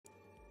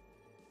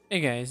Hey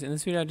guys, in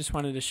this video I just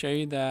wanted to show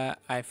you that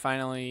I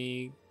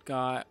finally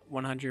got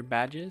 100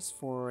 badges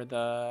for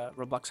the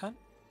Roblox hunt.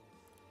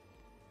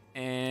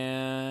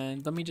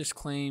 And let me just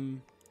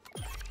claim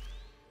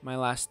my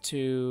last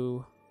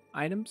two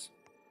items.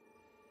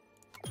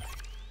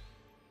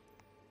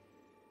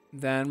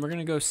 Then we're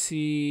gonna go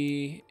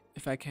see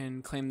if I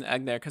can claim the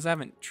egg there because I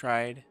haven't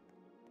tried.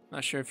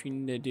 Not sure if you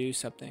need to do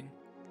something.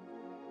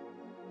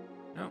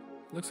 No,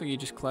 looks like you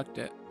just collect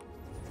it.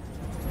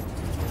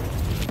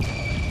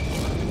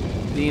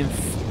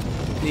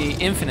 The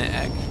infinite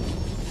egg.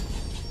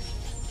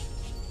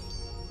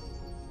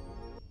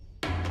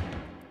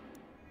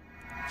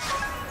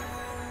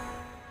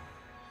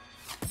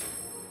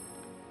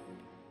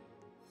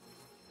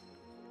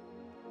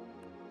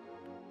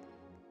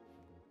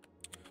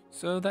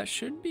 So that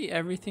should be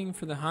everything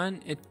for the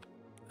hunt.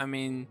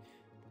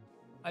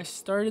 I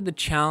started the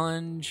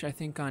challenge I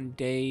think on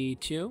day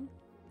 2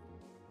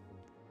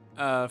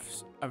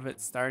 of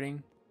it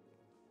starting,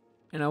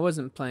 and I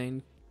wasn't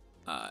playing.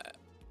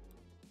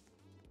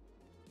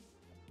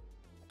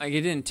 Like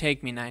it didn't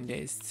take me 9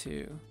 days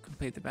to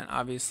complete the event,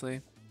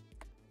 obviously.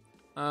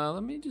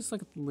 Let me just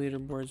look at the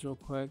leaderboards real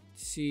quick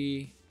to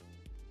see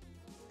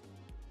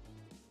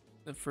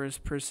the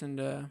first person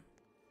to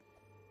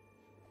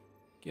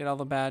get all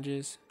the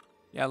badges.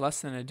 Yeah,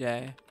 less than a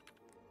day.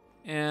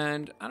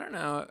 And I don't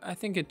know, I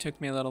think it took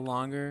me a little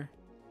longer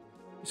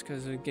just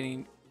because of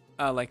getting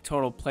like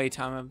total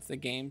playtime of the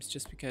games,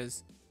 just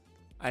because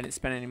I didn't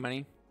spend any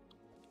money.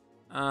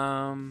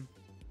 But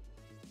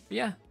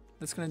yeah,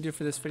 that's gonna do it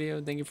for this video.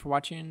 Thank you for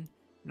watching,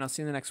 and I'll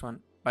see you in the next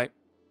one.